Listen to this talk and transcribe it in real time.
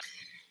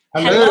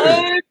Hello.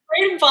 Hello,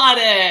 Freedom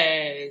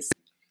Fighters.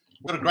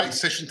 We've got a great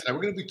session today. We're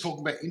going to be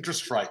talking about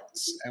interest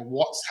rates and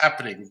what's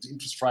happening with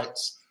interest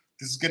rates.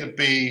 This is going to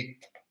be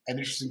an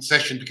interesting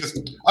session because,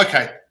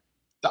 okay,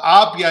 the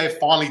RBA have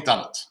finally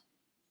done it.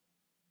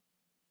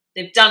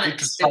 They've done it.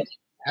 Interest rates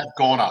have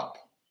gone up.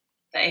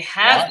 They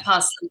have Right.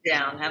 passed them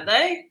down, have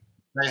they?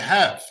 They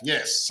have,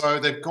 yes. So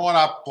they've gone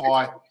up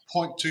by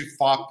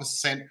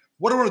 0.25%.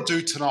 What I want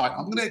to do tonight,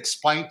 I'm going to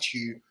explain to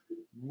you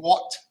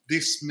what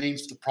this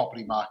means for the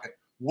property market,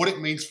 what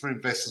it means for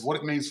investors, what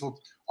it means for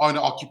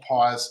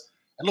owner-occupiers.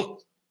 And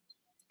look,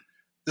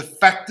 the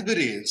fact of it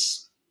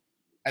is,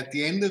 at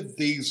the end of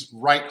these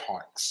rate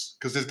hikes,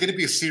 because there's going to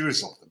be a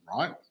series of them,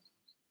 right?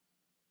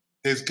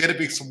 There's going to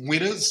be some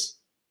winners.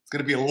 There's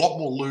going to be a lot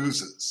more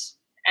losers.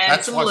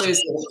 And some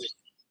losers.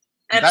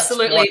 And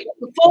Absolutely.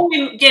 Before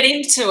we get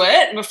into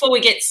it, and before we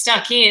get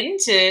stuck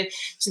into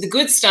the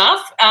good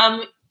stuff,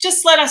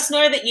 just let us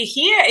know that you're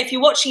here. If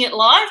you're watching it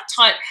live,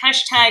 type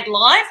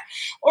 #live,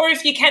 or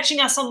if you're catching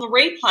us on the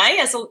replay,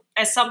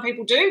 as some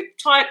people do,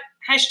 type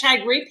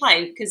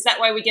 #replay, because that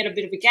way we get a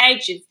bit of a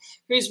gauge of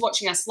who's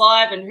watching us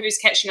live and who's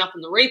catching up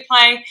on the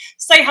replay.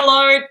 Say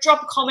hello,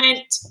 drop a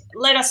comment,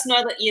 let us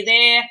know that you're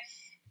there,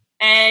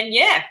 and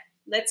yeah,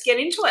 let's get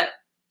into it.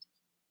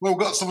 Well,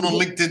 we've got someone on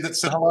LinkedIn that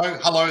said hello.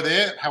 Hello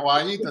there. How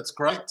are you? That's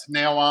great.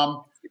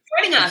 Now,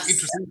 Joining us.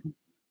 it's interesting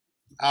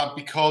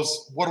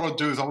because what I want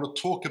to do is I want to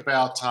talk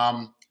about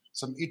some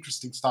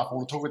interesting stuff. I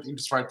want to talk about the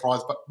interest rate rise,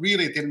 but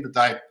really at the end of the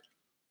day,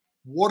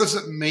 what does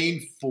it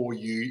mean for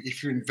you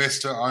if you're an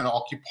investor, owner,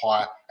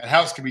 occupier, and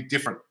how it's going to be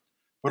different?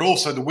 But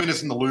also the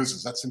winners and the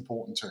losers. That's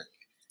important too.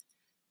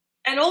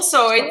 And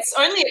also, it's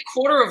only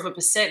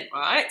 0.25%,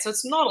 right? So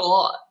it's not a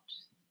lot.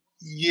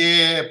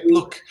 Yeah,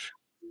 look,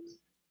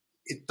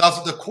 it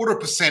doesn't. The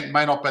 0.25%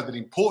 may not be that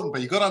important,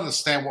 but you've got to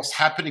understand what's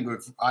happening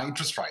with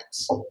interest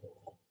rates.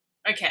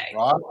 Okay.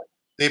 Right?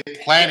 They're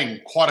planning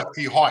quite a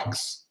few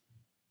hikes.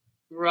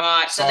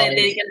 Right. So they're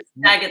going to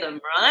stagger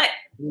them, right?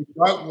 We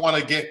don't want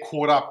to get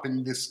caught up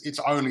in this. It's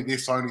only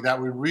this, only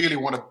that. We really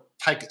want to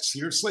take it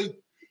seriously.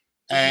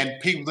 And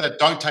people that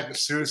don't take it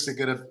seriously are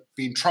going to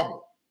be in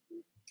trouble.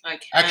 Okay.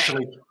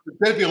 Actually,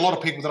 there'll be a lot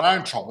of people that are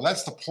in trouble.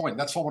 That's the point.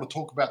 That's what I want to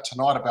talk about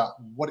tonight, about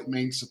what it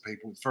means to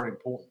people. It's very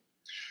important.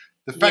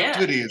 The fact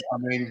of it is, I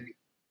mean,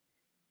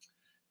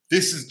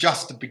 this is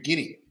just the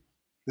beginning.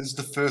 This is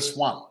the first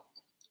one.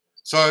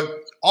 So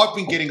I've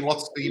been getting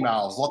lots of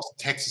emails, lots of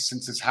texts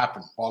since this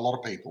happened by a lot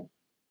of people.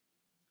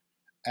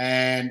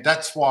 And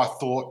that's why I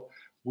thought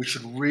we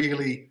should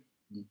really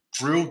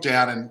drill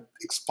down and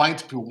explain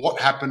to people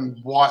what happened,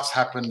 why it's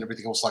happened, and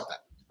everything else like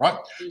that, right?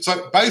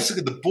 So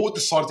basically the board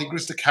decided to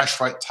increase the cash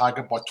rate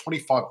target by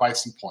 25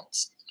 basis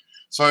points.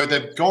 So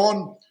they've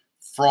gone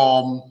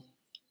from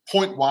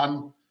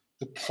 0.1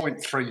 to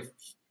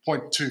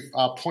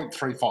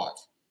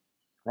 0.35,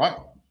 right?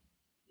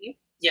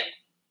 Yeah.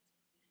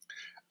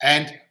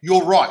 And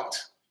you're right.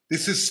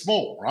 This is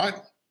small, right?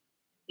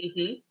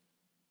 Mm-hmm.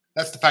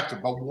 That's the factor.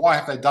 But why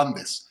have they done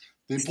this?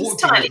 The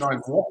important thing is knowing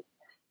what.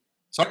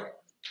 Sorry?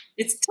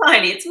 It's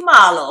tiny. It's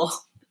Marlo.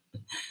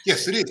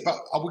 Yes, it is. But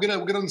we're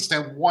going to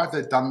understand why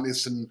they've done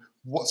this and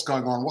what's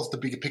going on. What's the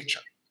bigger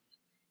picture?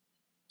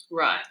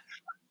 Right.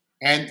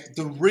 And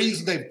the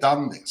reason they've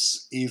done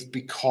this is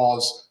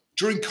because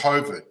during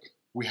COVID,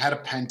 we had a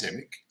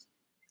pandemic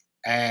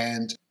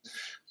and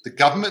the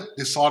government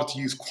decided to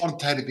use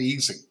quantitative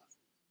easing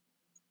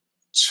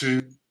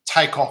to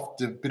take off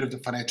the bit of the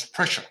financial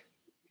pressure.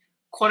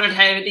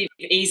 Quantitative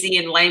easing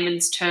in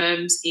layman's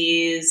terms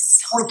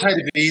is?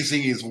 Quantitative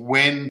easing is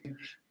when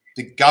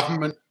the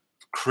government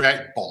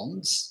create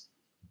bonds.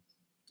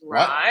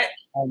 Right.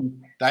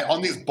 And they,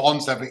 on these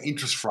bonds, they have an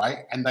interest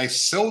rate and they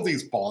sell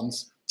these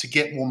bonds to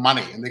get more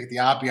money. And they get the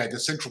RBA, the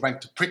central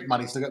bank, to print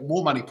money so they get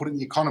more money put in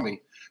the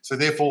economy. So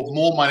therefore,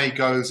 more money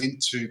goes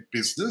into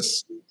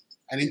business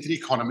and into the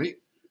economy.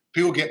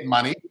 People get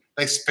money.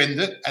 They spend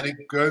it, and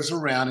it goes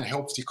around and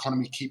helps the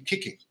economy keep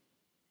kicking.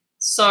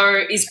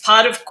 So is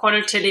part of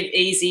quantitative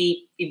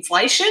easing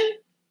inflation?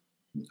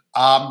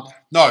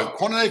 No,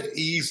 quantitative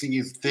easing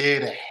is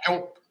there to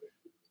help.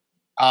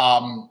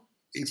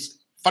 It's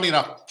funny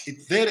enough,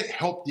 it's there to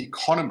help the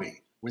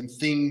economy when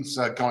things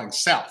are going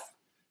south.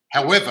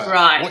 However,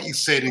 what you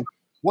said is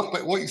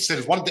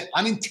one of the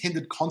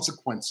unintended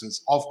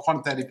consequences of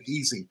quantitative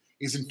easing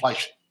is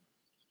inflation.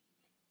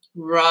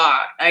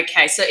 Right.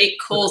 Okay. So it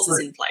causes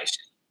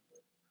inflation.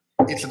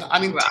 It's an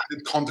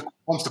unintended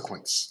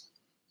consequence.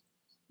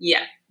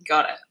 Yeah,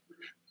 got it.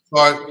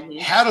 So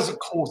how does it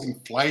cause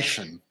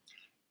inflation?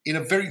 In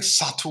a very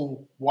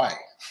subtle way,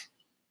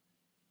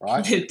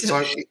 right?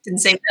 So it didn't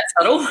seem that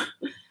subtle.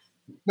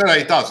 No,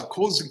 it does. It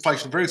causes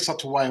inflation in a very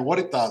subtle way. And what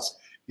it does,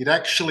 it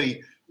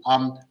actually,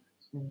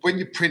 when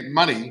you print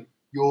money,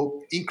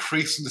 you're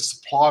increasing the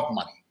supply of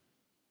money.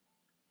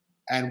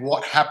 And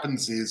what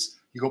happens is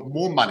you've got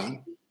more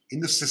money in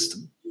the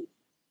system.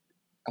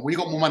 And when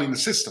you've got more money in the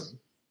system,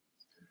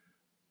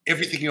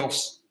 everything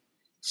else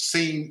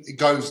it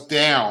goes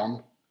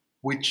down,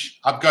 which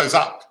goes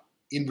up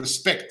in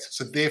respect.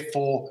 So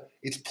therefore,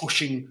 it's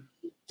pushing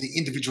the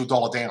individual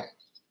dollar down.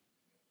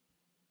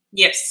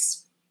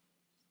 Yes.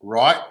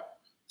 right?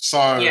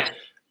 So, Yeah.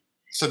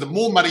 so the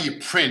more money you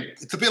print,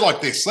 it's a bit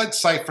like this. Let's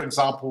say, for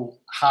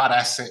example, hard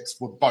assets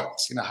were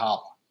boats in a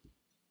harbour,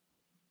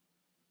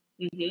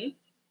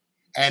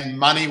 and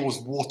money was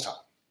water.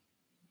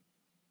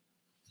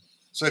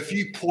 So if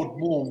you poured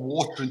more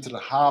water into the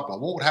harbour,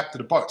 what would happen to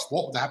the boats?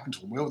 What would happen to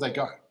them? Where would they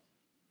go?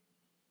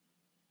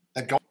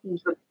 They'd go.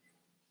 The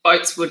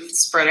boats would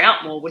spread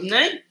out more, wouldn't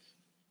they?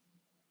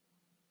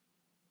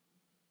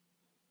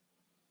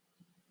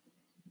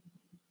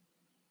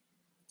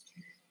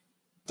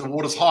 The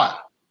water's higher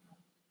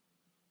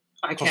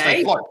because they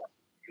Okay. float.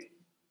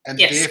 And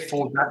Yes.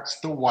 therefore, that's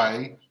the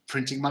way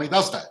printing money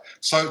does that.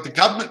 So the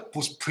government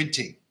was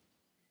printing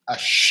a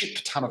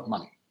shit ton of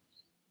money,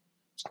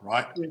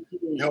 right?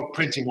 They were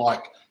printing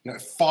like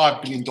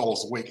 $5 billion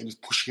a week and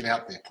just pushing it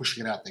out there,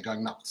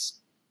 going nuts.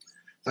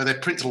 So they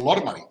printed a lot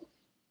of money.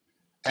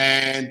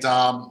 And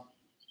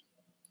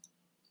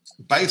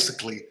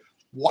basically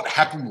what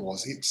happened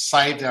was it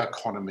saved our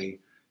economy.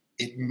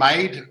 It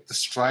made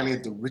Australia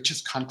the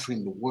richest country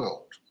in the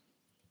world.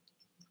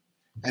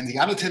 And the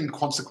unintended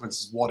consequence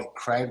is what it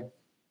created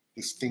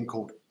this thing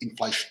called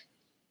inflation.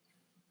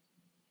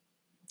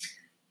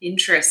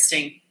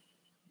 Interesting.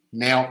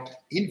 Now,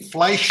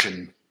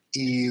 inflation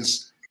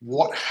is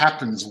what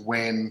happens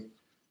when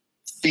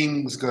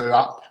things go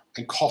up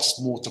and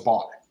cost more to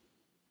buy.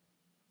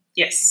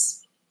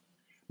 Yes.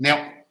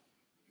 Now,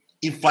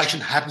 inflation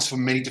happens for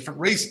many different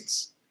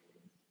reasons.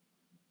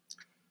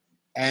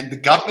 And the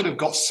government have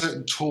got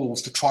certain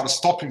tools to try to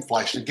stop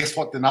inflation. And guess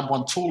what the number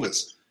one tool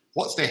is?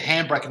 What's their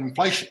handbrake of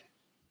inflation?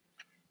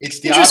 It's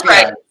the interest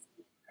RBA. rate.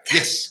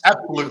 Yes,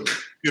 absolutely.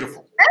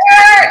 Beautiful.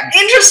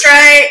 Interest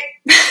rate.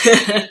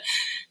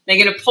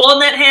 They're going to pull on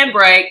that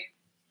handbrake.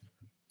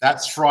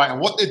 That's right. And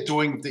what they're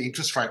doing with the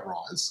interest rate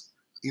rise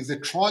is they're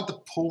trying to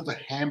pull the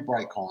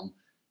handbrake on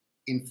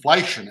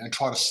inflation and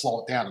try to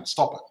slow it down and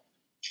stop it.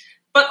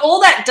 But all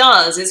that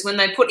does is when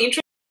they put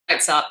interest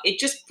rates up, it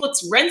just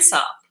puts rents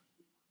up.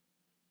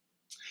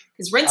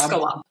 Because rents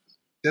go up.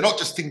 They're not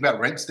just thinking about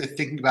rents, they're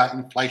thinking about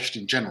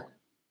inflation in general.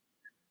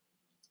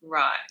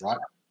 Right. Right.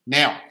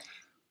 Now,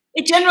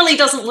 it generally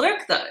doesn't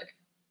work though.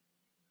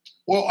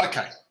 Well,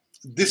 okay.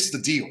 This is the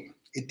deal.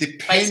 It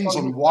depends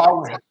on why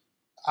we're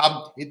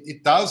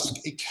it does.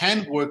 It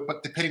can work,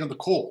 but depending on the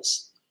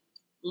cause,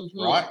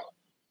 right?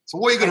 So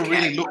what you're going to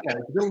really look at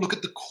is you're going to look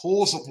at the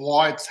cause of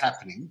why it's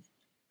happening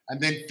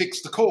and then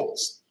fix the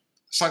cause.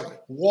 So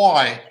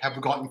why have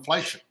we got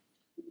inflation?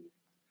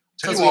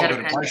 Tell you why we've got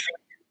inflation.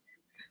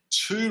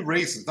 2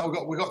 reasons. No,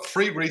 we've got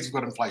 3 reasons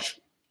we've got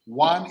inflation.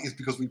 One is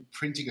because we're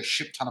printing a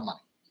shit ton of money.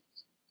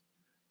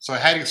 So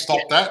how do you stop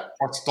that?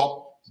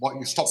 Stop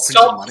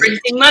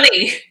printing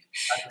money.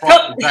 That's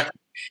right, exactly.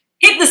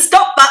 Hit the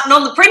stop button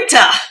on the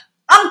printer.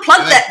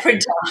 Unplug that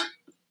printer.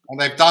 And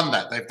they've done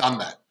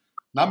that.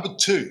 Number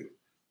 2,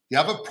 the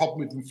other problem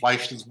with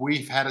inflation is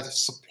we've had a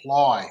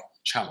supply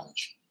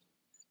challenge.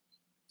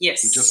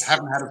 Yes. We just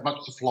haven't had as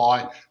much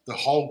supply. The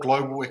whole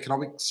global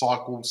economic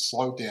cycle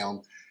slowed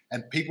down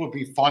and people have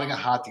been finding it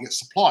hard to get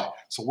supply.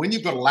 So when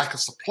you've got a lack of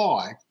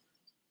supply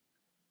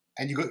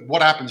and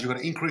what happens? You've got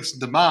an increase in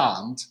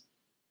demand.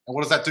 And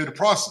what does that do to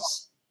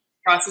prices?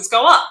 Prices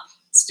go up.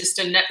 It's just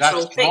a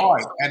natural thing.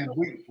 That's right. And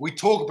we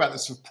talk about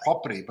this with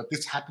property, but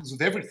this happens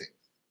with everything.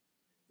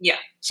 Yeah.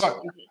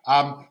 So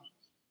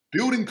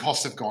building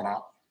costs have gone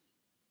up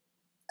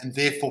and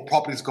therefore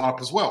property's gone up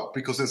as well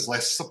because there's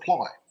less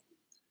supply.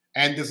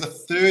 And there's a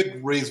third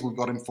reason we've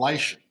got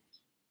inflation.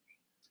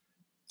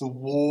 The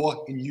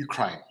war in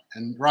Ukraine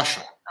and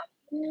Russia.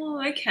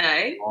 Oh,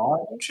 okay.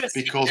 Right?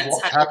 Interesting. Because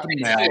what's happened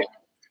now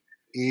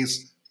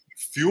is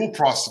fuel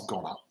prices have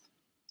gone up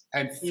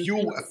and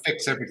fuel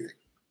affects everything.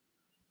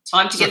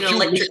 Time to get an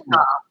electric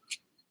car.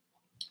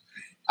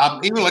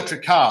 An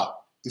electric car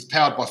is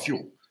powered by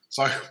fuel.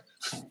 So,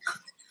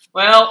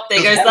 well,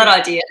 there goes that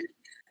idea.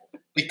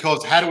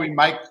 Because how do we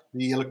make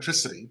the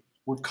electricity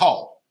with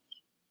coal?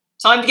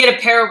 Time to get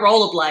a pair of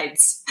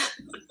rollerblades.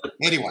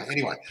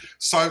 Anyway.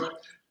 So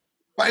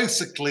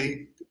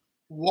basically,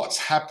 what's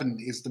happened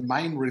is the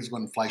main reason for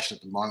inflation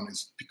at the moment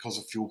is because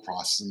of fuel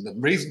prices. And the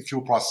reason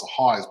fuel prices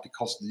are high is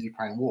because of the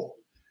Ukraine war.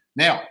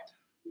 Now,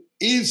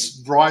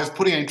 is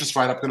putting an interest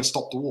rate up going to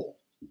stop the war?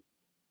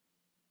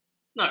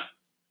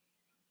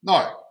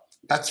 No,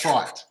 that's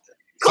right.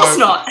 Of course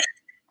not.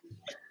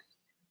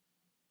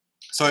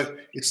 So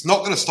it's not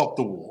going to stop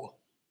the war.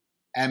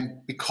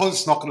 And because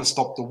it's not going to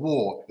stop the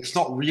war, it's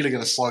not really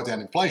going to slow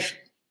down inflation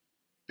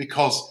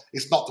because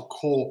it's not the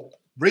core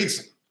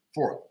reason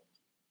for it.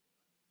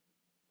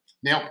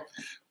 Now,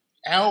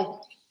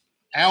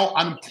 our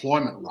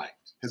unemployment rate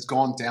has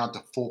gone down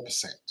to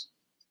 4%.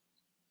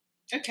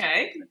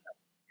 Okay.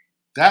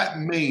 That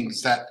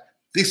means that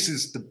this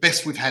is the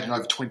best we've had in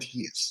over 20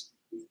 years.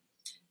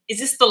 Is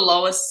this the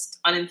lowest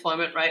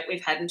unemployment rate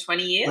we've had in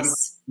 20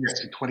 years?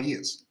 Yes, in 20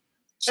 years.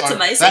 That's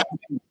amazing.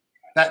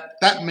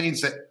 That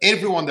means that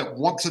everyone that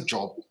wants a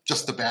job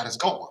just about has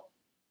got one.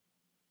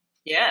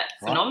 Yeah,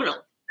 phenomenal.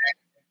 Right?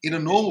 In a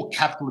normal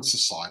capitalist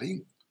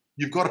society,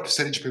 you've got a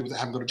percentage of people that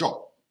haven't got a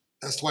job.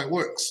 That's the way it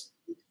works.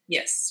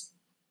 Yes.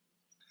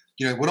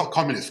 We're not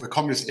communists. We're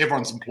communists.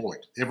 Everyone's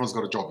employed. Everyone's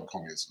got a job in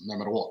communism, no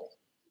matter what.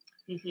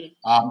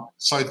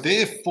 So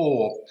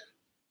therefore,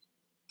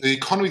 the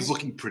economy is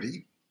looking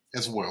pretty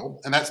as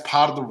well, and that's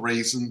part of the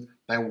reason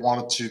they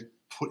wanted to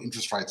put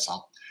interest rates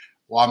up.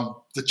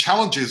 The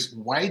challenge is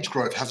wage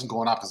growth hasn't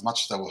gone up as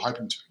much as they were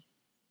hoping to.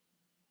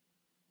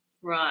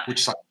 Right.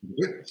 Which sucks a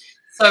bit.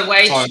 So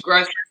wage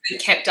growth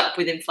hasn't kept up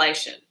with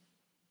inflation?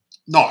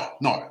 No.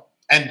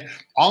 And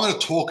I'm going to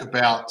talk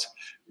about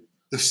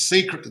the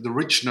secret that the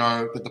rich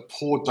know that the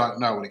poor don't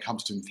know when it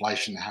comes to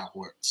inflation and how it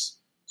works.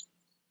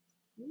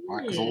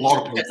 Right? Because a lot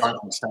of people don't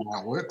understand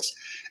how it works.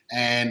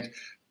 And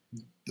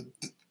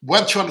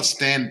once you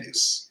understand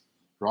this,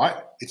 right,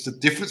 it's the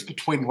difference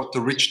between what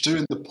the rich do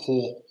and the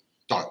poor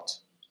don't.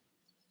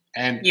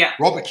 And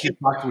Robert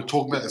Kiyosaki, we were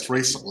talking about this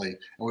recently, and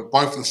we're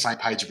both on the same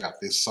page about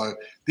this. So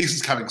this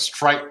is coming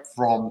straight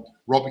from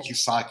Robert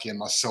Kiyosaki and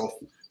myself.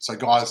 So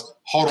guys,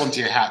 hold on to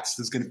your hats.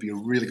 There's going to be a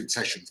really good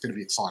session. It's going to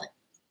be exciting.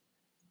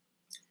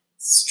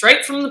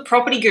 Straight from the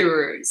property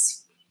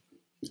gurus.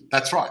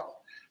 That's right.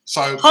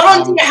 So hold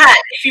on to your hat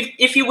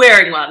if you're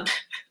wearing one.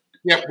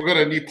 Yeah, we've got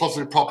a new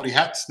Positive Property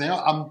hats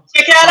now.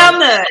 Check out our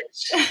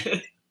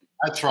merch.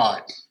 That's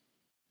right.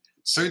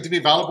 Soon to be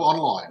available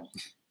online.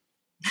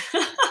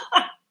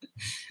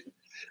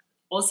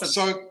 Awesome.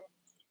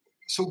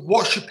 So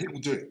what should people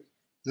do?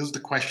 This is the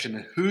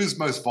question. Who's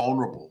most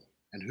vulnerable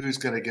and who's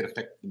going to get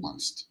affected the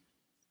most?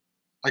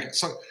 Okay,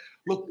 so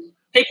look.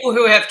 People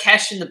who have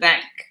cash in the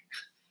bank.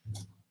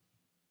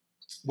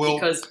 Well,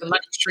 because the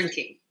money's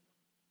shrinking.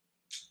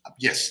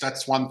 Yes,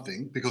 that's one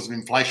thing, because of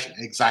inflation.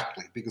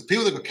 Exactly. Because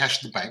people that got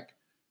cash in the bank,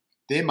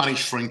 their money's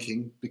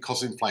shrinking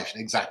because of inflation.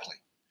 Exactly.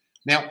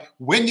 Now,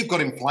 when you've got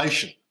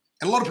inflation,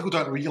 and a lot of people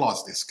don't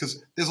realise this,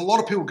 because there's a lot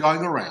of people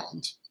going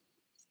around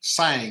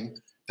saying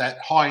that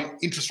high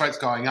interest rates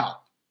going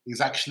up is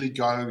actually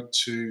going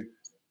to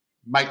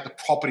make the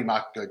property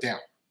market go down.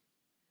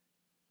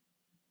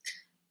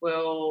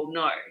 Well,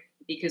 no,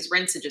 because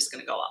rents are just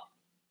going to go up.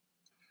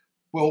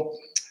 Well,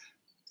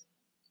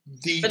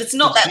 but it's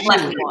not that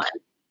black and white.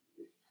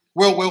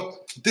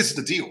 Well, this is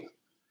the deal.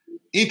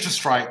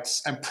 Interest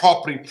rates and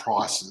property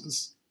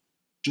prices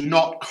do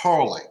not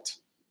correlate.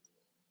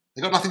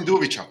 They've got nothing to do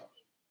with each other,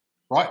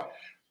 right?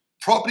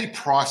 Property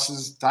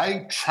prices,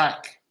 they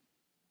track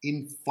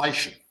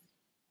inflation,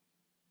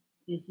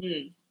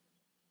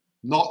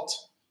 not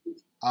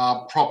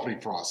property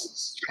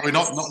prices. I mean,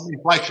 not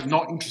inflation,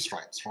 not interest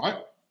rates, right?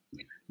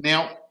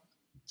 Now,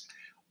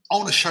 I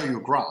want to show you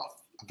a graph,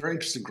 a very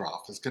interesting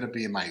graph. It's going to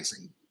be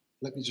amazing.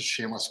 Let me just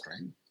share my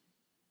screen.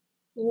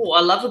 Oh,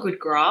 I love a good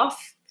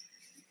graph.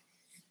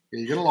 Yeah,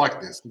 you're going to like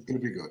this. It's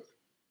going to be good.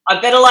 I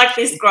better like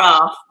this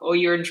graph or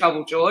you're in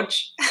trouble,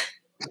 George.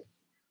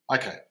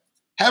 Okay.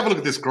 Have a look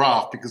at this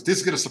graph because this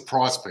is going to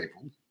surprise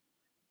people.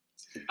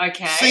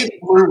 Okay. See the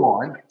blue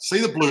line? See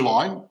the blue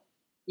line?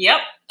 Yep,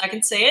 I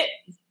can see it.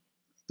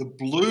 The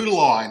blue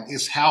line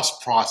is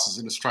house prices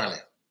in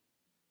Australia.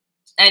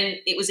 And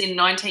it was in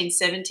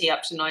 1970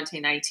 up to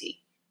 1980.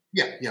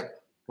 Yeah,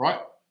 right.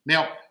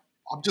 Now,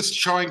 I'm just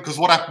showing, because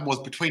what happened was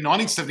between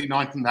 1970 and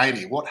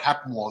 1980, what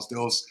happened was there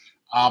was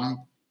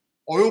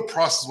oil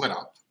prices went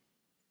up.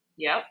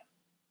 Yep.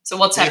 So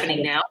what's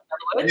happening now?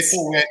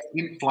 Therefore, we had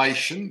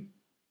inflation.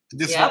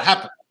 This is what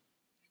happened,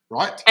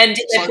 right? And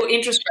did they put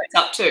interest rates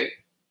up too?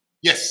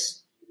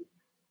 Yes.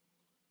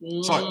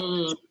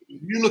 So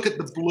you look at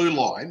the blue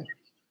line,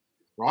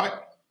 right,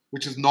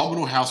 which is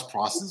nominal house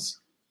prices,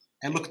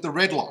 and look at the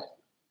red line.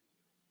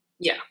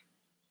 Yeah.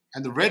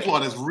 And the red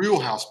line is real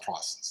house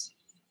prices.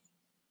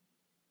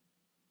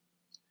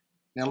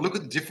 Now look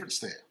at the difference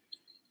there.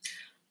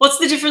 What's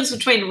the difference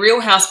between real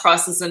house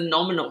prices and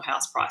nominal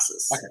house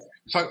prices? Okay,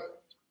 so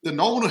the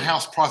nominal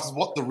house price is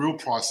what the real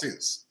price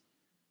is.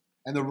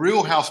 And the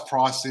real house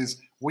price is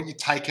when you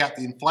take out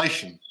the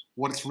inflation,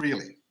 what it's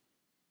really.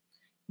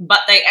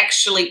 But they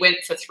actually went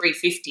for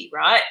 $350,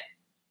 right?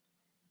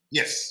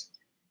 Yes.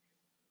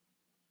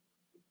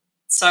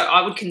 So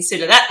I would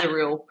consider that the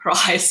real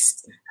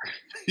price.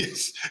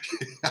 Yes.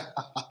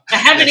 I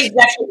haven't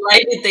exactly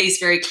labelled these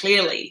very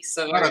clearly.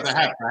 So no, they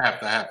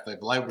have.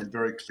 They've labelled them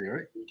very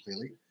clearly.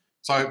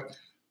 So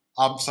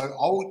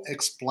I'll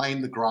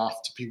explain the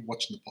graph to people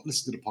watching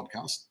listen to the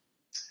podcast.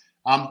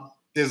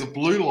 There's a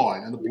blue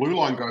line, and the blue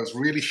line goes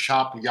really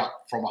sharply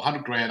up from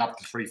 100 grand up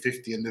to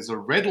 350, and there's a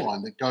red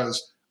line that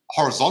goes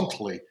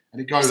horizontally,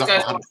 and it goes up to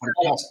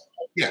 120,000.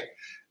 Yeah.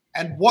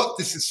 And what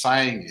this is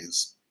saying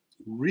is,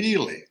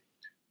 really,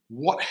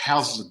 what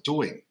houses are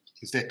doing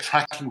is they're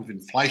tracking with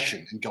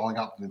inflation and going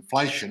up with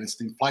inflation. It's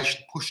the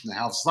inflation pushing the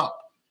houses up,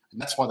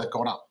 and that's why they've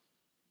gone up.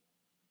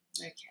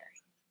 Okay.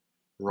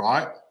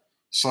 Right?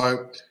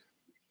 So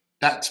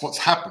that's what's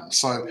happened.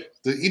 So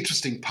the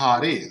interesting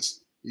part is,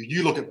 if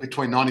you look at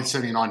between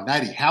 1970 and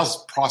 1980,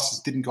 house prices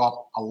didn't go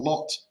up a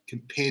lot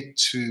compared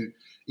to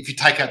if you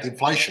take out the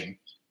inflation,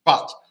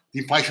 but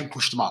the inflation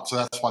pushed them up. So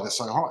that's why they're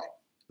so high.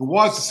 And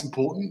why is this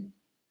important?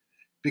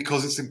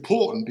 Because it's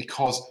important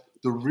because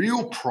the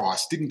real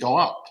price didn't go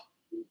up.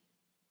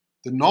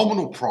 The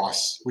nominal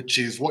price, which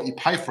is what you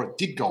pay for it,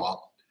 did go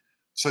up,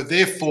 So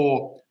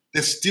therefore,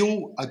 there's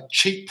still a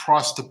cheap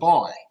price to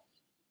buy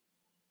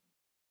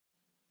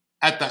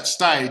at that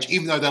stage,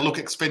 even though they look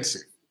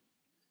expensive.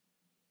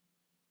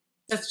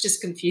 That's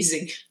just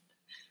confusing.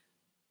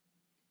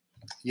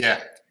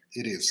 Yeah,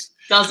 it is.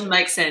 Doesn't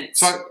make sense.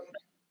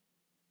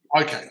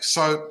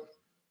 So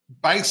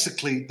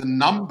basically the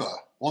number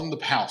on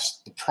the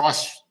house, the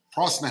price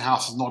in the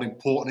house is not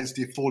important. It's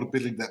the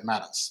affordability that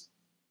matters.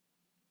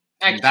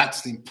 Okay. And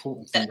that's the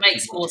important thing. That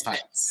makes more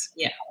sense.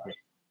 Yeah.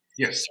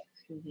 Yes.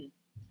 Mm-hmm.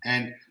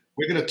 And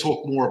we're going to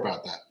talk more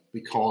about that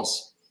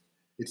because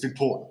it's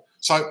important.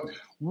 So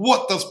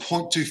what does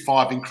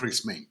 0.25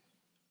 increase mean?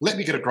 Let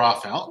me get a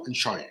graph out and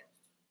show you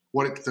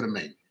what it's going to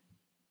mean.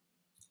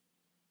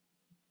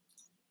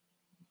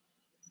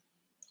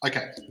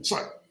 Okay, so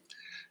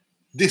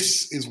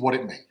this is what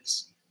it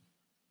means.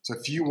 So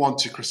if you want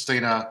to,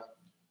 Christina,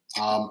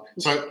 so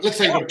let's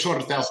say you've got a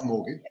 200,000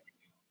 mortgage.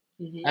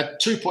 Mm-hmm.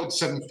 At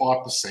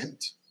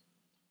 2.75%,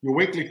 your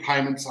weekly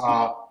payments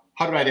are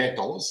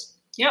 $188.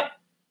 Yep.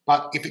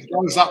 But if it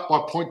goes up by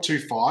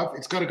 0.25,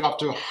 it's going to go up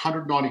to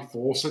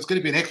 $194. So it's going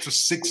to be an extra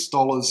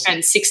 $6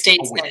 and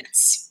 16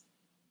 cents.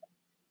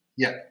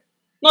 Yeah.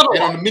 Not a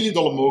lot. On $1 million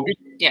mortgage.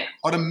 Yeah.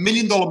 On $1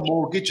 million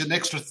mortgage, an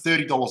extra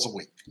 $30 a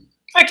week.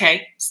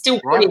 Okay. Still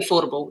pretty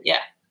affordable. Yeah.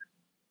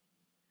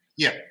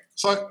 Yeah.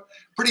 So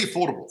pretty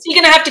affordable. So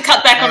you're going to have to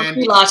cut back on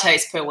 2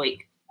 lattes per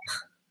week.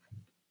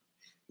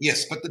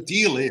 Yes, but the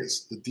deal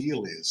is,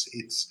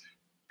 it's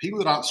people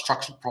that aren't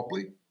structured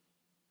properly,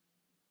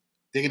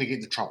 they're going to get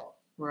into trouble.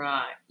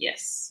 Right,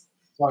 yes.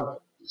 So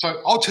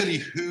I'll tell you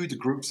who the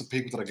groups of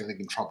people that are going to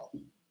get in trouble.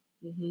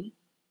 Mm-hmm.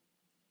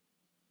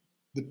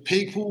 The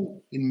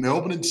people in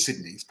Melbourne and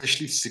Sydney,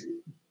 especially Sydney,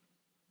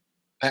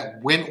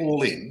 that went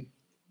all in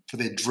for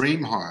their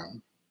dream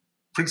home,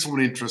 principal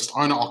and interest,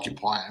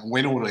 owner-occupier, and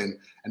went all in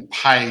and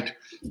paid,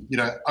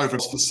 over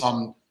for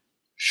some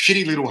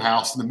shitty little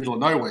house in the middle of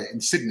nowhere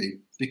in Sydney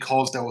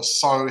because they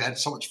had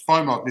so much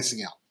FOMO of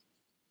missing out.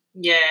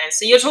 Yeah,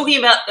 so you're talking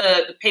about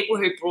the people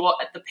who brought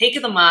at the peak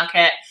of the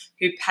market,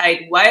 who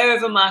paid way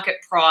over market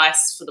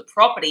price for the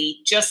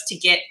property just to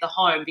get the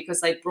home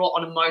because they brought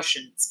on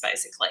emotions,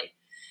 basically.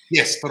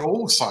 Yes, but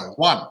also,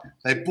 one,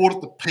 they bought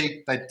at the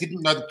peak, they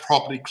didn't know the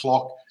property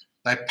clock,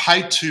 they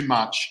paid too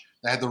much,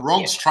 they had the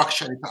wrong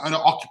structure, and the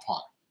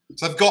owner-occupier.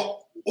 So they've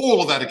got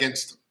all of that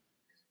against them.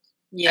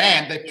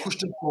 Yeah, and they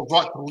pushed it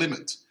right to the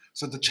limit.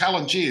 So the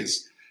challenge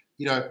is,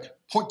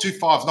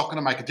 0.25 is not going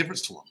to make a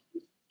difference to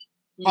them.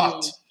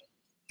 But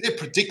they're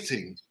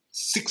predicting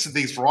 6 of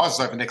these rises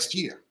over next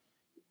year.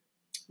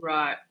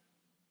 Right.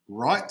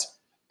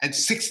 And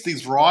 6 of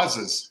these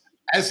rises,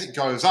 as it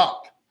goes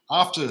up,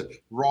 after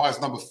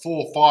rise number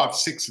 4, 5,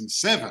 6, and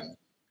 7,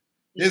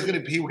 there's going to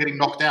be people getting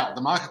knocked out of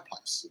the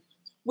marketplace.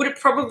 Would it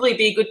probably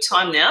be a good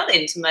time now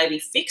then to maybe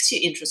fix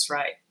your interest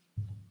rate?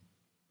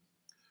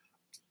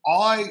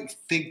 I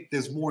think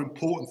there's more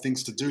important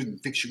things to do than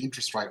fix your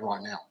interest rate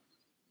right now.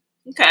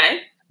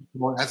 Okay.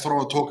 That's what I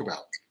want to talk about.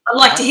 I'd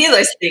like to hear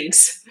those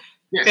things.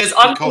 Because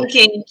I'm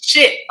thinking,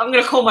 shit, I'm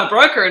going to call my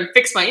broker and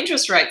fix my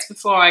interest rates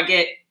before I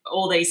get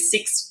all these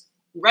 6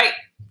 rate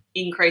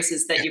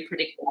increases that you're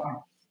predicting.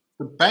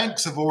 The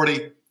banks have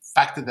already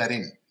factored that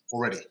in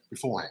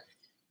beforehand.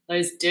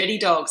 Those dirty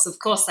dogs, of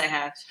course they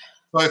have.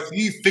 So if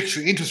you fix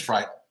your interest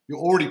rate, you're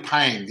already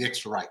paying the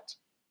extra rate.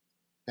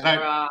 They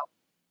don't.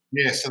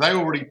 Yeah, so they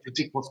already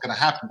predict what's going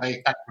to happen.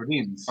 They factor it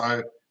in.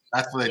 So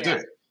that's what they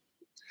do.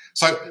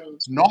 So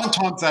 9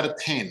 times out of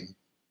 10,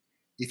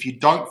 if you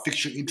don't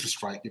fix your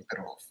interest rate, you're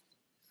better off.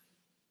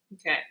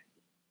 Okay.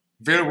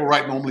 Variable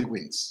rate normally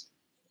wins.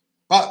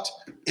 But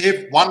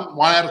if one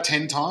out of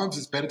 10 times,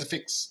 it's better to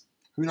fix.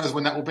 Who knows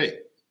when that will be?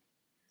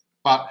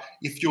 But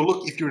if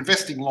you're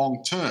investing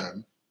long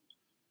term,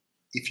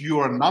 if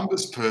you're a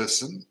numbers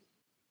person,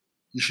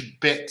 you should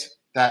bet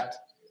that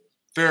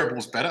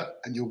variable's better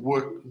and your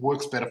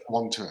works better for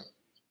long term.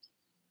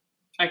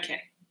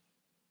 Okay.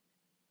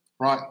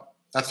 Right?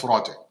 That's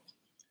what I do.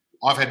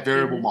 I've had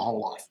variable my whole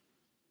life.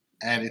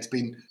 And it's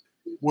been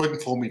working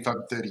for me for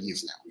over 30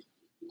 years now.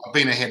 I've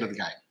been ahead of the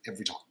game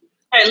every time.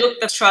 Hey, look,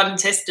 that's tried and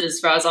tested as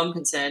far as I'm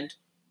concerned.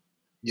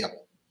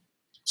 Yep.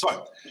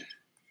 So,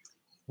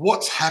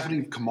 what's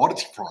happening with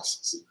commodity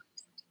prices?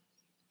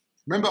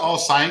 Remember I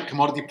was saying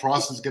commodity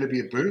prices are going to be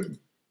a boom?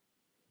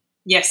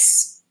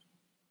 Yes.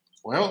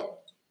 Well,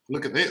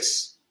 look at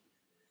this.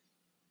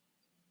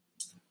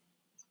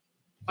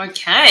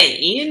 Okay,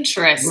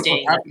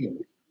 interesting.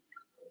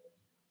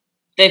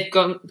 They've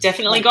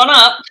definitely gone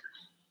up.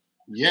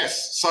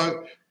 Yes.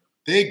 So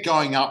they're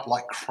going up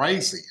like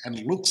crazy, and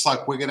it looks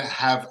like we're going to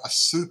have a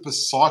super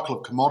cycle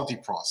of commodity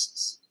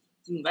prices.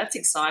 That's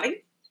exciting.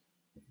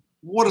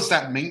 What does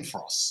that mean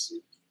for us?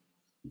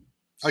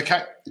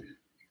 Okay.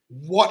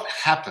 What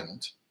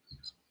happened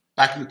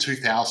back in the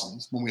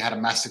 2000s when we had a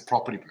massive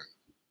property boom?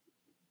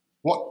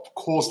 What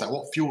caused that?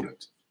 What fueled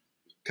it?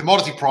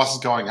 Commodity prices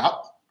going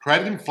up,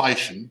 created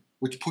inflation,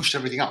 which pushed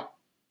everything up.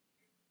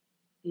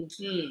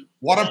 Mm-hmm.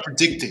 What I'm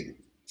predicting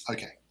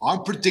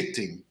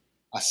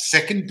a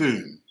second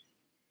boom,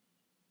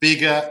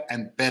 bigger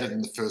and better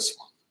than the first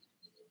one.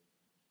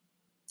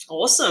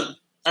 Awesome.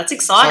 That's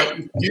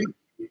exciting. So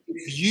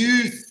if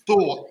you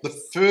thought the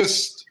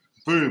first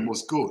boom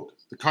was good,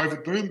 the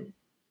COVID boom,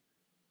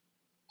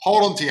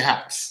 hold on to your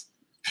hats.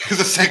 Because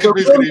the second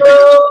boom is going to be...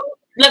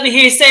 Let me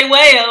hear you say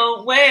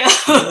whale, whale.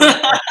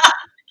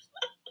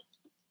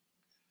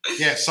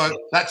 Yeah, so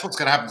that's what's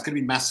going to happen. It's going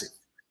to be massive,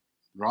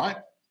 right?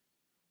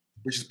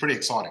 Which is pretty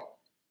exciting.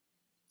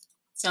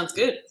 Sounds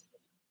good.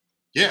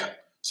 Yeah.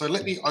 So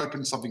let me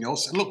open something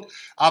else. And look,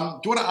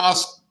 do you want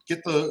to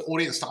get the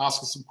audience to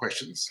ask us some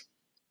questions?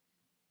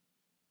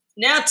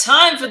 Now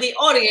time for the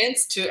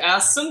audience to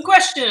ask some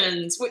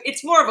questions.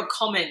 It's more of a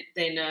comment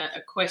than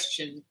a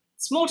question.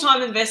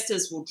 Small-time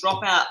investors will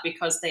drop out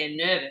because they are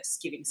nervous,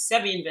 giving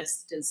savvy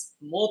investors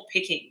more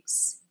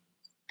pickings.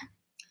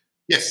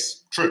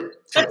 Yes, true.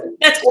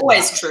 That's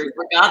always true,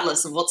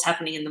 regardless of what's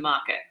happening in the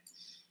market.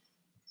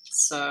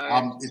 So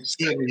it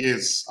certainly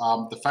is.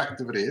 The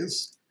fact of it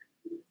is,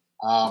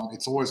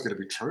 it's always going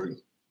to be true.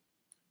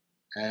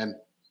 And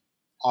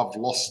I've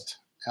lost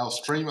our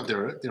stream.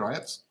 There I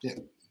am.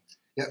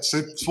 Yeah.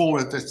 So small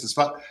investors.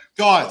 But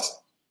guys,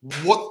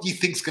 what do you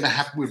think is going to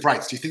happen with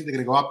rates? Do you think they're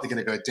going to go up? They're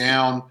going to go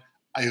down?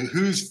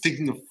 Who's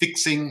thinking of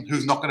fixing?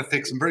 Who's not going to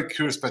fix? I'm very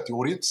curious about the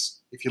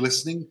audience. If you're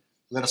listening,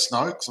 let us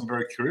know because I'm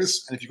very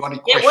curious. And if you've got any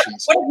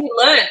questions. What have you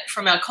learned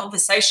from our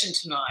conversation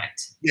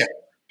tonight? Yeah,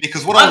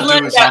 because what I'll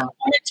do is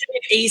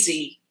quantitative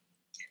easy.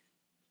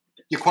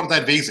 Yeah,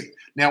 quantitative easy.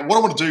 Now, what I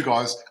want to do,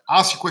 guys,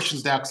 ask your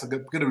questions now because I'm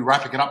going to be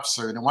wrapping it up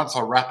soon. And once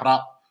I wrap it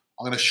up,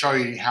 I'm going to show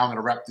you how I'm going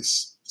to wrap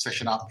this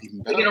session up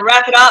even better. We're going to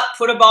wrap it up,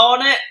 put a bow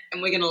on it,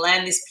 and we're going to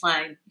land this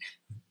plane.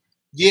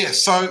 Yeah.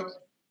 So,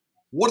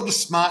 what are the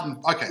smart?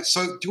 Okay.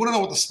 So, do you want to know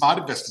what the smart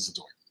investors are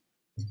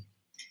doing?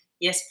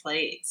 Yes,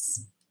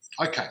 please.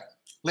 Okay.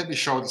 Let me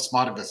show what the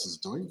smart investors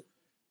are doing,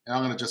 and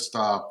I'm going to just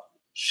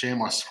share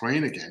my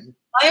screen again.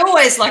 I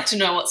always like to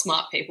know what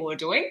smart people are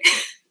doing.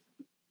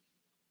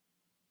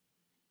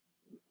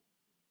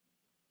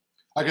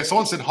 Okay,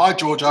 someone said, hi,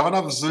 George, I have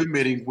another Zoom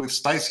meeting with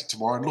Stacey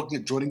tomorrow and looking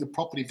at joining the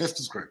Property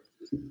Investors Group.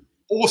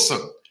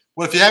 Awesome.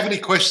 Well, if you have any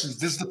questions,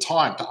 this is the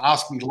time to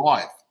ask me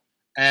live.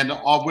 And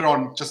we're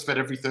on just about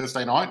every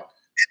Thursday night.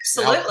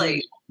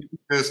 Absolutely.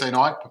 Thursday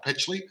night,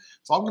 perpetually.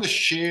 So I'm going to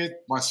share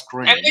my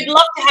screen. And we'd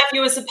love to have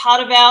you as a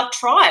part of our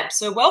tribe,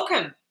 so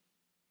welcome.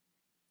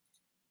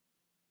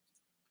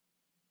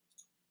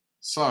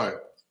 So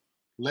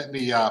let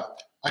me...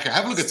 Okay,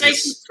 have a look at this.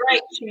 Stacey's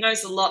great. She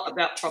knows a lot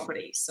about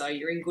property, so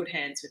you're in good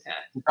hands with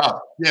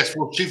her. Yes,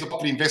 well, she's a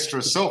property investor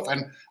herself,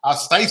 and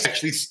Stacey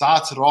actually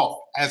started off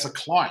as a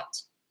client,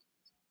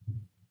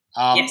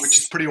 which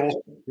is pretty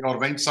awesome. You know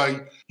what I mean? So,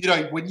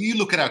 when you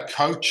look at our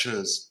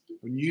coaches,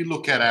 when you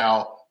look at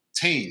our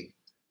team,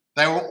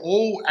 they were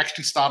all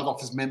actually started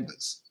off as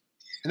members,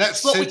 and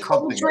that's what we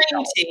call the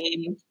dream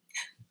team.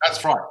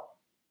 That's right.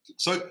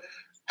 So,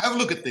 have a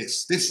look at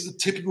this. This is a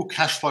typical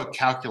cash flow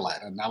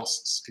calculator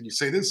analysis. Can you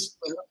see this?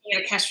 We're looking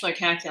at a cash flow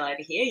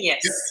calculator here,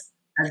 yes. Yeah.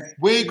 And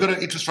we've got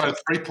an interest rate of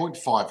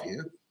 3.5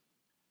 here.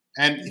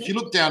 And if you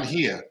look down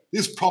here,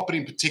 this property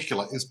in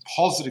particular is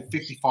positive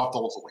 $55 a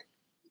week.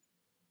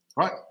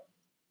 Right?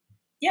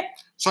 Yep.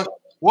 So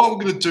what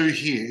we're going to do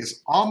here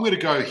is I'm going to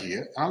go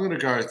here. I'm going to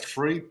go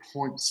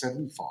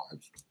 3.75.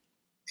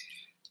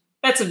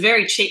 That's a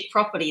very cheap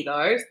property,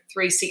 though,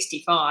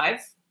 $365.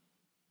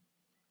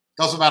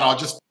 Doesn't matter. I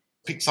just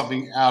pick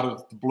something out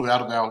of the blue,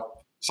 out of our...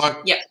 So,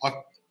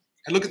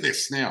 and look at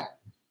this now.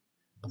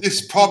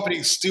 This property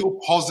is still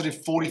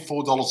positive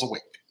 $44 a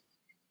week.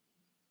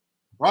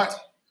 Right?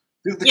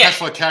 This is the cash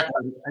flow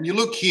calculator. And you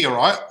look here,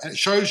 right? And it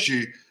shows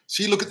you...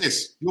 So you look at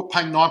this. You're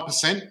paying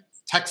 9%.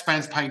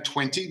 Taxman's paying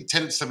 20%. The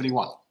tenant's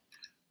 71%.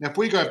 Now, if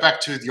we go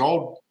back to the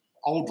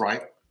old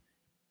rate,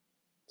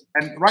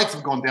 and rates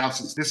have gone down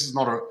since this is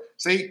not a...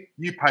 See,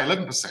 you pay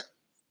 11%.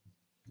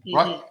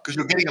 Right? Because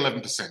you're getting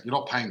 11%. You're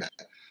not paying that.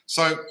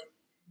 So...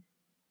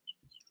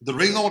 The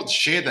reason I wanted to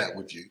share that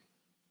with you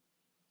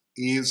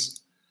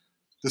is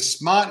the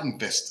smart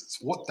investors,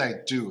 what they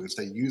do is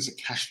they use a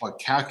cash flow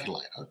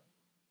calculator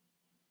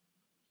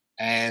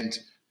and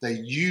they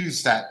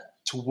use that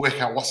to work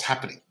out what's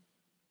happening,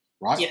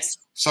 right? Yes.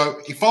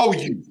 So if I were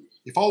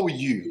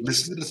you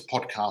listening to this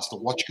podcast or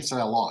watching us on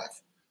our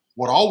live,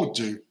 what I would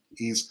do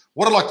is,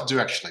 what I'd like to do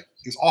actually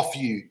is offer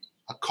you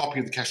a copy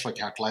of the cash flow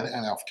calculator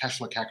and our cash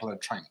flow calculator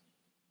training.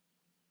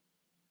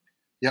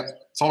 Yep,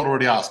 someone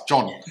already asked.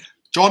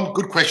 John,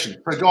 good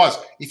question. So, guys,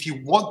 if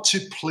you want to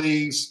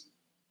please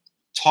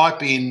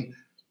type in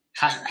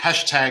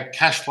hashtag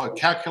cashflow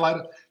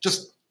calculator,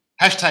 just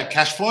hashtag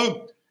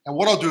cashflow. And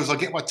what I'll do is I'll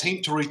get my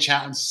team to reach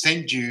out and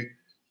send you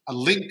a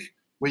link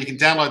where you can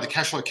download the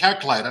cashflow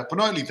calculator. But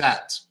not only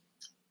that,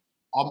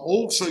 I'm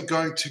also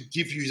going to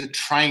give you the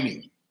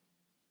training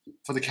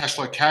for the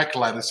cashflow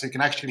calculator so you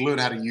can actually learn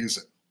how to use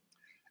it.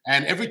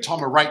 And every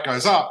time a rate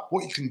goes up,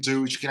 what you can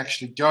do is you can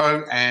actually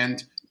go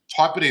and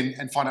type it in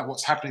and find out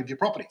what's happening with your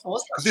property.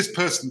 Awesome. Because this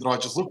person that I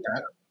just looked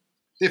at,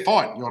 they're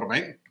fine. You know what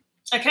I mean?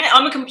 Okay,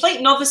 I'm a complete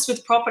novice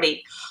with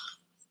property.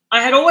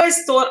 I had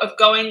always thought of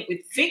going with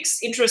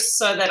fixed interest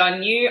so that I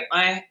knew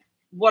I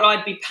what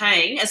I'd be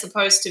paying as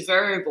opposed to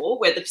variable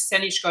where the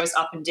percentage goes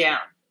up and down.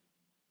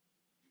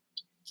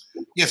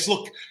 Yes,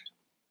 look,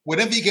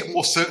 whenever you get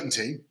more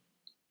certainty,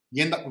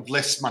 you end up with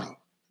less money.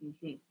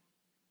 Mm-hmm.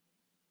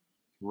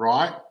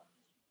 Right?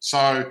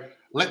 So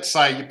let's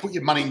say you put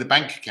your money in the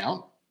bank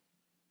account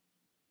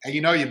and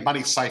you know your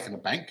money's safe in the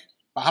bank,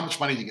 but how much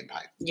money do you get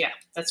paid? Yeah,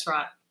 that's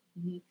right.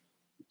 Mm-hmm.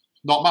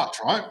 Not much,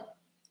 right?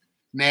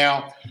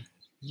 Now,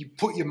 you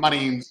put your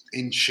money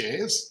in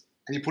shares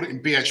and you put it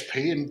in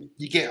BHP and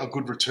you get a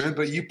good return,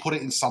 but you put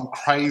it in some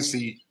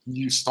crazy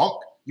new stock,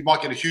 you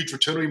might get a huge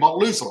return or you might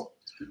lose it all.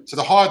 So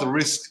the higher the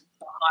risk,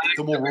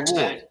 the more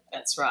reward.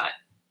 That's right.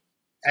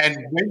 And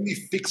when you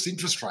fix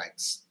interest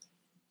rates,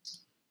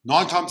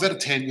 9 times out of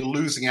 10, you're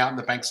losing out and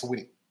the banks are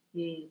winning.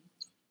 Mm.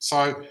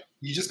 So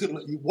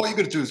what you're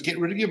going to do is get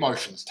rid of your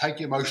emotions, take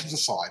your emotions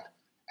aside,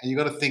 and you've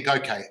got to think,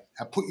 okay,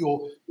 put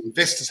your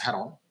investor's hat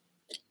on,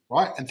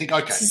 right? And think,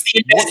 okay,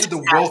 what did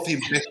the wealthy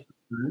investors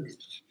do?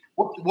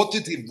 What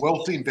did the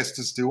wealthy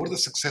investors do? What do the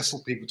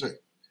successful people do?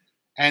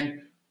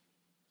 And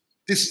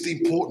this is the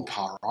important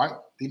part, right?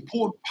 The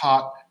important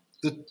part,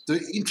 the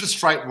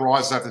interest rate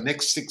rise over the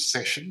next 6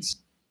 sessions,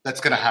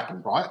 that's going to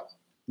happen, right?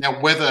 Now,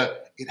 whether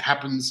it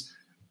happens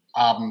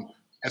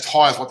as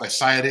high as what they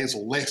say it is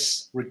or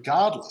less,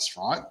 regardless,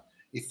 right?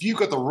 If you've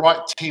got the right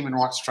team and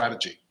right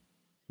strategy,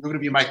 you're going to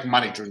be making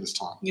money during this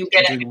time. You'll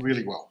get doing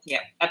really well. Yeah,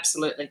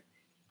 absolutely.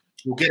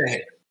 You'll get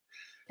ahead.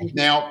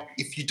 Now,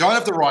 if you don't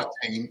have the right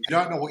team, you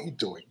don't know what you're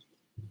doing,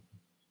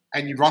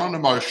 and you run on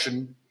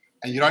emotion,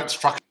 and you don't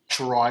structure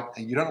right,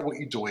 and you don't know what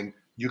you're doing,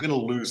 you're going to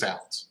lose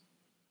out.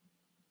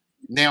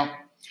 Now,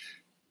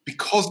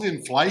 because of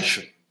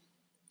inflation,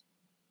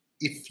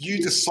 if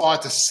you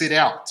decide to sit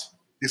out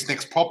this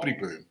next property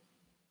boom,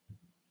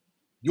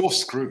 you're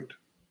screwed.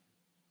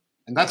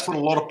 And that's what a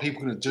lot of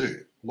people are going to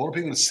do. A lot of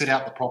people are going to sit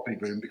out the property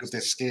boom because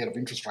they're scared of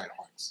interest rate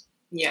hikes.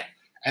 Yeah.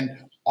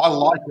 And I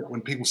like it when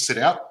people sit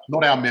out,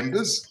 not our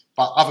members,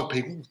 but other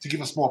people, to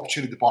give us more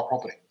opportunity to buy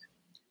property.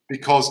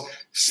 Because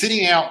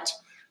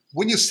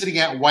when you're sitting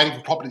out and waiting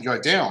for property to go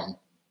down,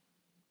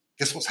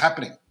 guess what's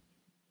happening?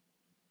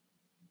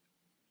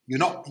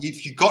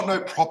 If you've got no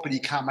property,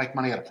 you can't make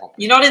money out of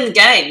property. You're not in the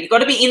game. You've got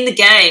to be in the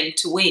game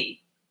to win.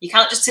 You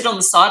can't just sit on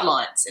the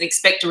sidelines and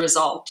expect a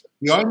result.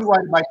 The only way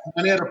to make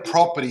money out of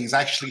property is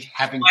actually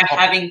having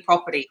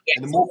property. Yes.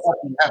 And the more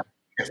property you have,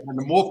 and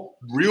the more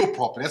real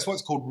property, that's why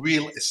it's called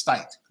real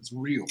estate. It's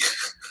real.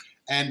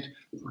 And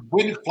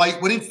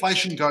when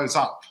inflation goes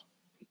up,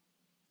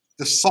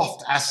 the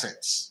soft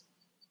assets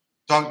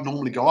don't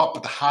normally go up,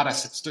 but the hard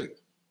assets do.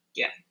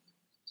 Yeah.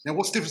 Now,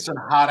 what's the difference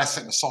between a hard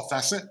asset and a soft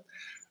asset?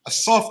 A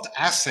soft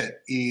asset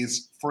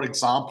is, for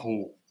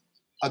example,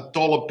 a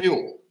dollar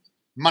bill,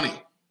 money.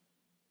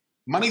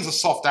 Money is a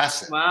soft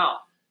asset. Wow.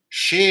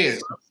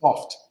 Shares are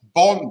soft.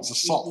 Bonds are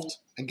soft.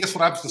 Mm-hmm. And guess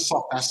what happens to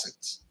soft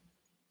assets?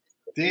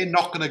 They're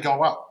not going to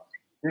go up.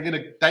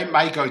 They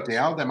may go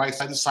down. They may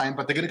stay the same,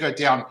 but they're going to go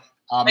down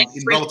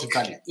in relative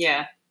value.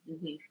 Yeah.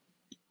 Mm-hmm.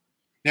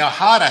 Now, a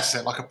hard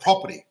asset, like a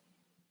property,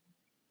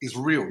 is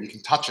real. You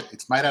can touch it.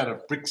 It's made out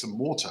of bricks and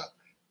mortar.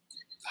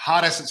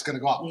 Hard asset's going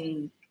to go up.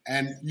 Mm.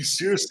 And you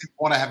seriously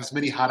want to have as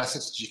many hard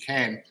assets as you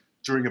can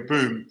during a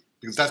boom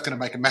because that's going to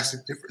make a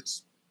massive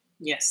difference.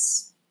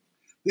 Yes.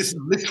 This is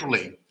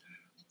literally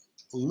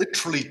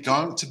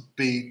going to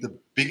be the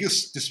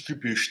biggest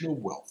distribution of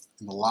wealth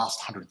in the last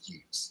 100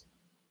 years.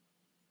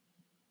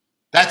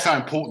 That's how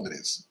important it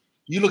is.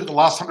 You look at the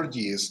last 100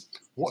 years,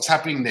 what's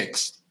happening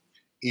next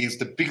is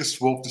the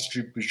biggest wealth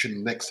distribution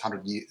in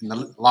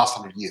the last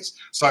 100 years.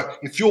 So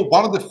if you're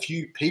one of the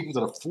few people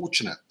that are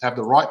fortunate to have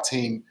the right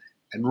team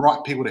and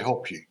right people to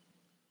help you,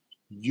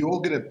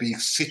 you're going to be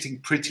sitting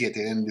pretty at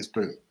the end of this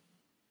boom,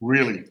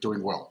 really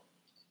doing well.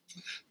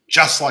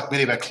 Just like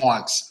many of our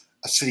clients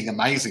are sitting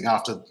amazing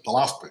after the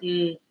last boom.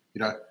 Mm.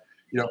 You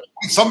know,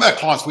 some of our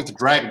clients went to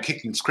drag and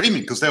kicking and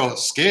screaming because they were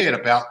scared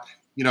about,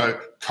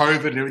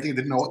 COVID and everything.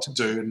 They didn't know what to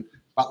do.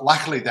 But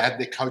luckily they had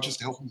their coaches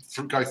to help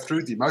them go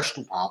through the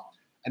emotional part.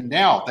 And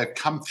now they've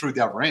come through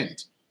the other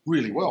end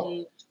really well.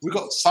 Mm. We've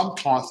got some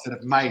clients that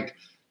have made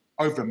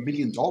over $1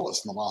 million in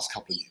the last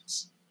couple of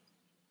years.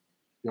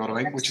 You know what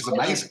I mean? Which is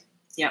amazing.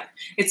 Yeah.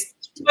 It's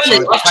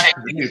totally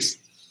life-changing.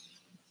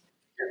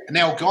 And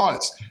now,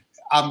 guys,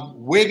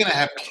 we're going to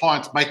have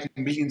clients making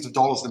millions of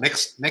dollars the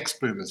next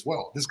boom as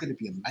well. This is going to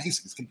be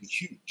amazing. It's going to be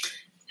huge.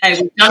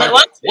 Hey, we've done it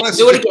once. Let's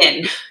do it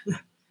again.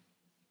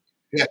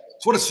 Yeah.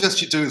 So what I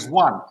suggest you do is,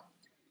 one,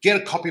 get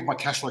a copy of my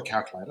cash flow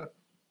calculator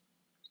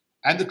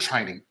and the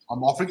training.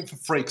 I'm offering it for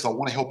free because I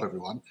want to help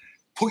everyone.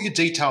 Put your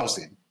details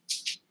in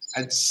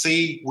and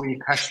see where your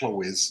cash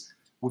flow is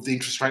with the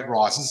interest rate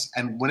rises.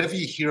 And whenever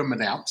you hear them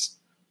announced,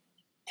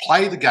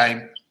 play the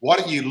game. Why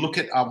don't you look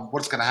at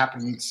what's going to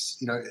happen,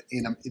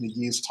 in a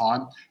year's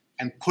time,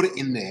 and put it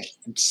in there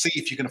and see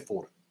if you can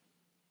afford it.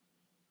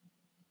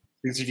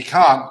 Because if you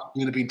can't,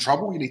 you're going to be in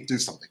trouble. You need to do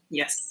something.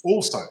 Yes.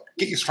 Also,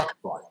 get your structure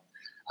right.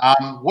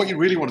 What you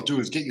really want to do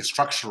is get your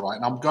structure right,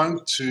 and I'm going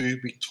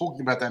to be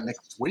talking about that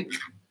next week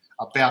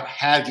about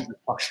how to get your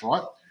structure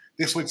right.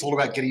 This week's all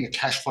about getting your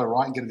cash flow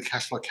right and getting the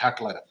cash flow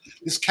calculator.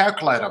 This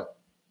calculator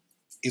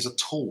is a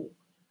tool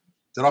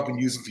that I've been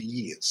using for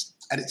years,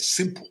 and it's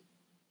simple,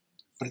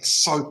 but it's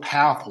so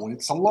powerful. And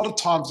it's a lot of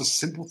times the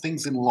simple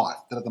things in life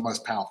that are the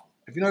most powerful.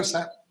 Have you noticed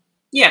that?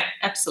 Yeah,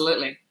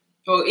 absolutely.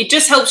 Well, it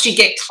just helps you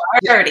get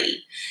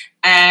clarity,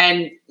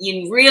 and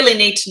you really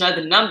need to know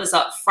the numbers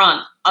up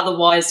front.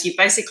 Otherwise, you're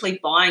basically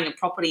buying a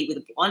property with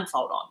a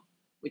blindfold on,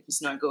 which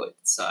is no good.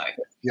 So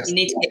you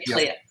need to get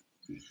clear.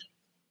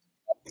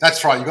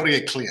 That's right. You've got to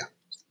get clear.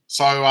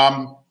 So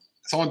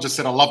someone just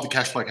said, I love the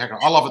cash flow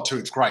calculator. I love it too.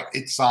 It's great.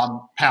 It's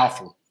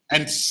powerful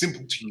and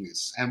simple to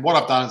use. And what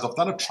I've done is I've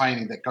done a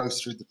training that goes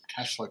through the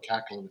cash flow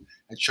calculator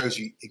and shows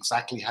you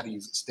exactly how to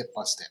use it step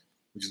by step,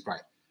 which is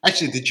great.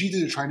 Actually, did you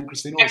do the training,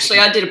 Christina? Actually,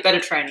 I did a better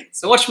training.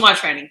 So watch my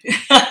training.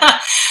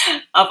 I've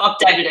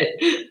updated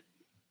it.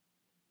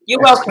 You're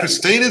welcome.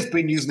 Christina's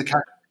been using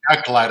the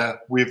calculator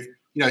with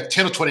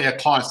 10 or 20 of our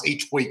clients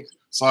each week.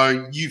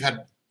 So you've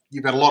had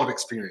a lot of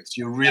experience.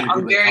 You're really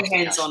good. I'm very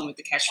hands-on with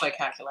the cash flow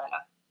calculator.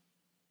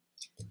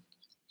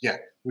 Yeah,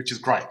 which is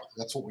great.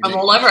 That's what we I'm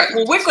all over it.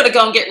 Well, we've got to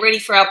go and get ready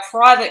for our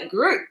private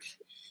group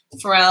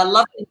for our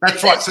lovely.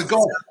 That's right. So,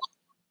 guys,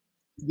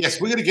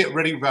 yes, we're going to get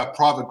ready with our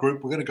private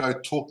group. We're going to go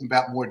talking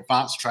about more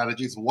advanced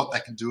strategies and what they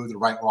can do with the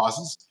rate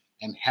rises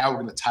and how we're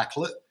going to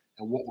tackle it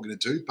and what we're going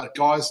to do. But,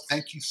 guys,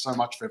 thank you so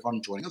much for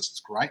everyone joining us.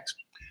 It's great.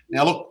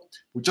 Now, look,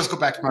 we just got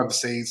back from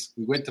overseas.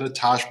 We went to the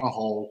Taj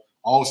Mahal.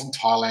 I was in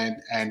Thailand,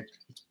 and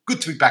it's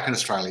good to be back in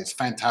Australia. It's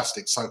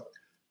fantastic. So,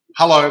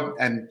 hello,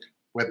 and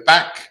we're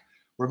back.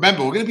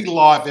 Remember, we're going to be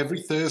live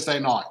every Thursday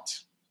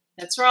night.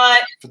 That's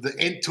right. For the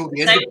end till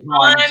the end of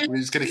time. We're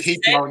just going to keep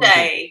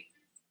going.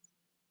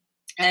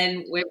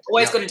 And we've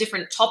always got a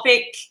different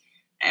topic,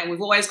 and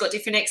we've always got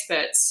different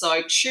experts.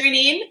 So tune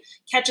in,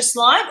 catch us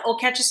live, or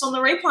catch us on the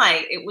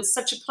replay. It was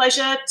such a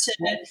pleasure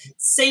to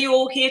see you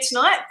all here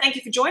tonight. Thank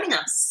you for joining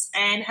us,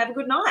 and have a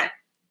good night.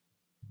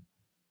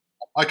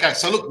 Okay,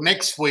 so look,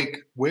 next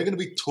week we're going to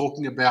be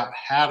talking about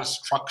how to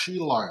structure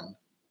your loan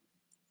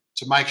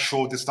to make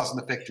sure this doesn't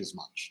affect you as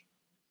much.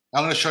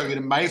 I'm going to show you an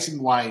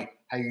amazing way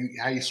how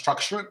you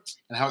structure it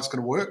and how it's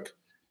going to work.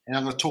 And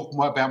I'm going to talk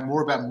more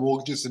about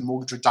mortgages and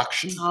mortgage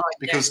reduction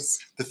because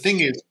the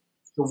thing is,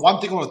 the one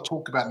thing I want to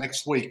talk about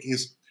next week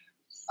is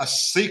a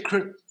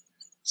secret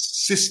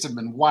system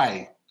and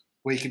way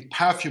where you can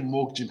pay off your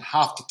mortgage in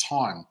half the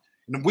time.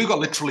 And we've got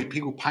literally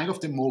people paying off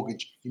their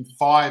mortgage in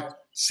 5,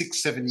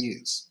 6, 7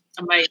 years.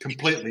 Amazing.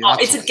 Completely.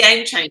 It's a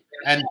game changer.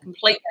 And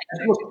complete game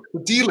changer. Look, the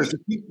deal is, if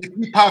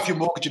you pay off your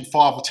mortgage in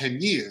 5 or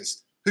 10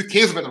 years, who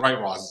cares about the rate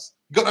rises?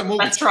 You've got no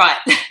mortgage. That's right.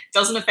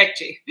 Doesn't affect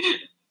you.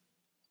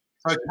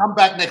 So come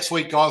back next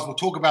week, guys. We'll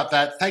talk about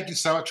that. Thank you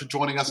so much for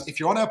joining us. If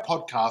you're on our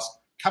podcast,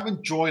 come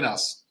and join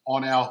us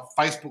on our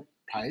Facebook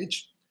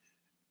page,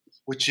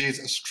 which is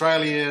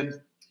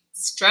Australian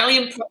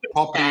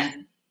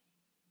Property.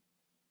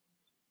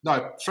 No,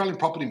 Australian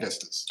Property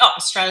Investors. Oh,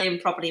 Australian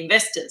Property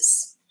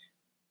Investors,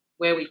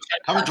 where we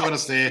come and join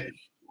us there.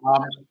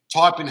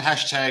 Type in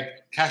hashtag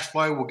cash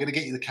flow. We're going to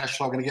get you the cash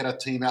flow. We're going to get our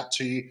team out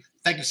to you.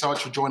 Thank you so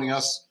much for joining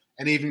us.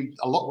 And even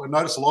we've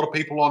noticed a lot of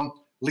people on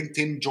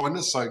LinkedIn join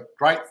us. So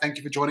great. Thank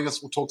you for joining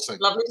us. We'll talk soon.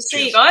 Lovely to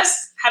see you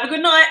guys. Have a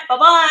good night.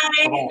 Bye-bye.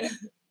 Bye-bye.